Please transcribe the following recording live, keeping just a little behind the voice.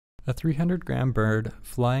A 300-gram bird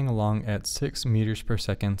flying along at 6 meters per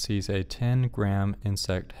second sees a 10-gram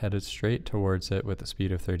insect headed straight towards it with a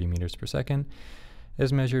speed of 30 meters per second,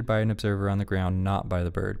 as measured by an observer on the ground, not by the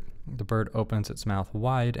bird. The bird opens its mouth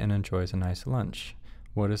wide and enjoys a nice lunch.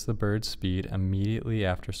 What is the bird's speed immediately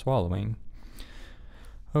after swallowing?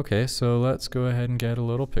 Okay, so let's go ahead and get a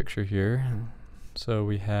little picture here. So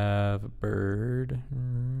we have a bird.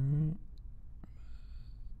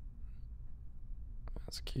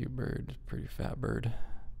 That's a cute bird, pretty fat bird.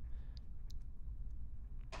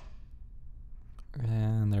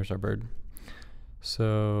 And there's our bird.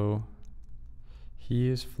 So he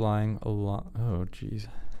is flying along. Oh, geez.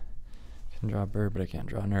 I can draw a bird, but I can't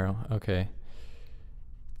draw an arrow. Okay.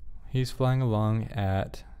 He's flying along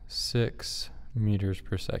at 6 meters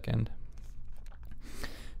per second.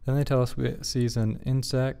 Then they tell us we sees an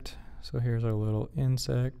insect. So here's our little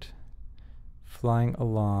insect flying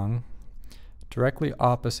along directly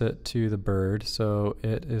opposite to the bird. So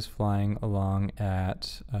it is flying along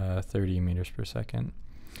at 30 meters per second.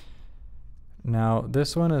 Now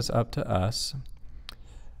this one is up to us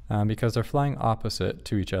because they're flying opposite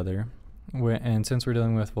to each other. And since we're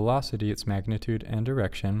dealing with velocity, its magnitude and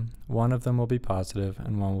direction, one of them will be positive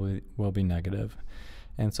and one will be negative.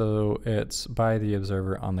 And so it's by the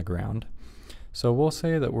observer on the ground. So we'll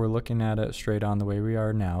say that we're looking at it straight on the way we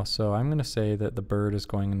are now. So I'm going to say that the bird is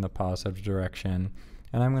going in the positive direction,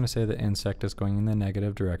 and I'm going to say the insect is going in the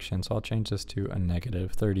negative direction. So I'll change this to a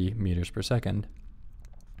negative 30 meters per second.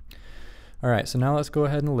 All right, so now let's go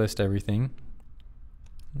ahead and list everything.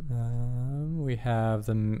 We have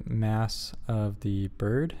the mass of the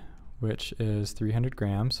bird, which is 300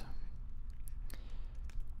 grams,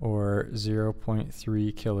 or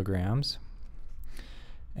 0.3 kilograms.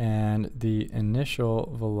 And the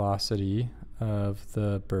initial velocity of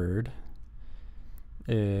the bird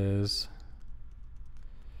is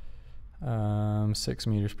 6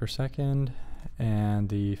 meters per second, and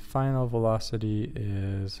the final velocity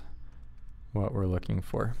is what we're looking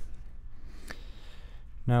for.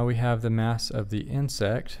 Now we have the mass of the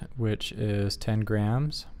insect, which is 10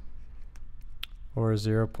 grams, or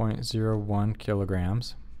 0.01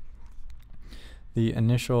 kilograms. The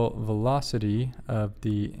initial velocity of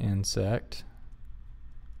the insect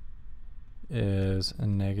is a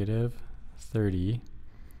negative 30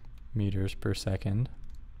 meters per second.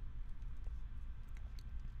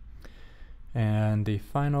 And the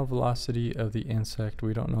final velocity of the insect,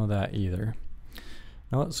 we don't know that either.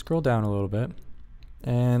 Now let's scroll down a little bit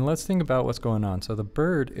and let's think about what's going on. So the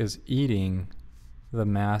bird is eating the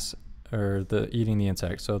mass, or eating the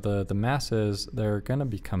insect. So the masses, they're going to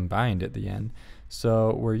be combined at the end.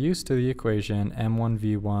 So we're used to the equation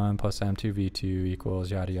m1v1 plus m2v2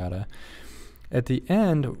 equals yada yada. At the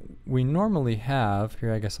end, we normally have,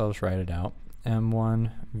 here I guess I'll just write it out,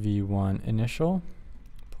 m1v1 initial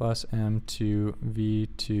plus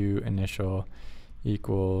m2v2 initial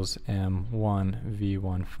equals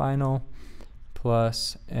m1v1 final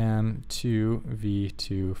plus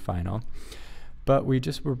m2v2 final. But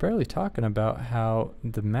we're barely talking about how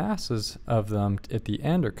the masses of them at the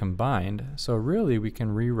end are combined. So really we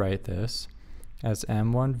can rewrite this as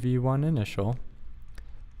m1v1 initial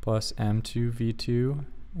plus m2v2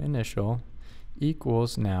 initial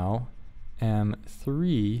equals now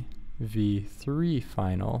m3v3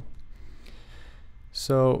 final.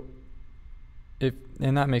 So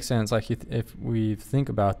and that makes sense, like if we think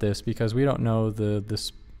about this, because we don't know the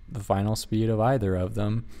final speed of either of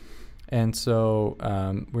them. And so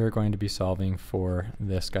we're going to be solving for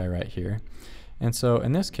this guy right here. And so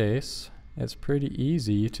in this case, it's pretty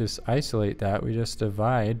easy to isolate that. We just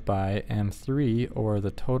divide by m3, or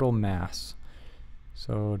the total mass.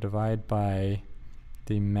 So divide by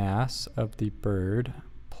the mass of the bird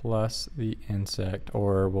plus the insect,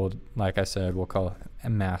 or like I said, we'll call it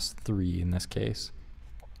mass 3 in this case.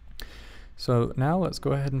 So now let's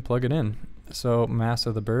go ahead and plug it in. So mass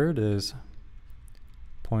of the bird is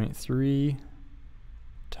 0.3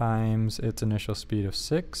 times its initial speed of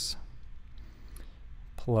 6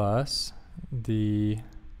 plus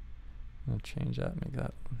I'll change that, make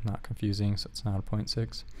that not confusing so it's not a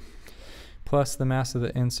 0.6, plus the mass of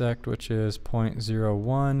the insect, which is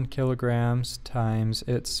 0.01 kilograms times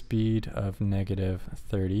its speed of negative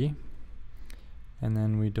 30. And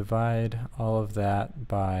then we divide all of that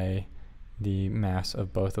by the mass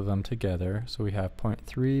of both of them together. So we have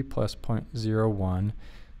 0.3 plus 0.01.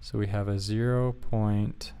 So we have a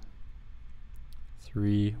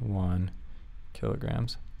 0.31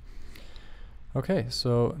 kilograms. Okay,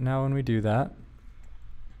 so now when we do that,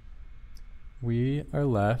 we are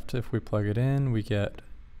left, if we plug it in, we get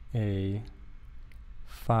a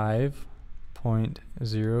 5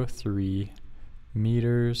 0.03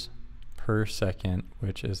 meters per second,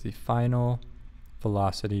 which is the final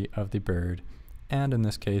velocity of the bird, and in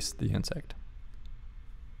this case, the insect.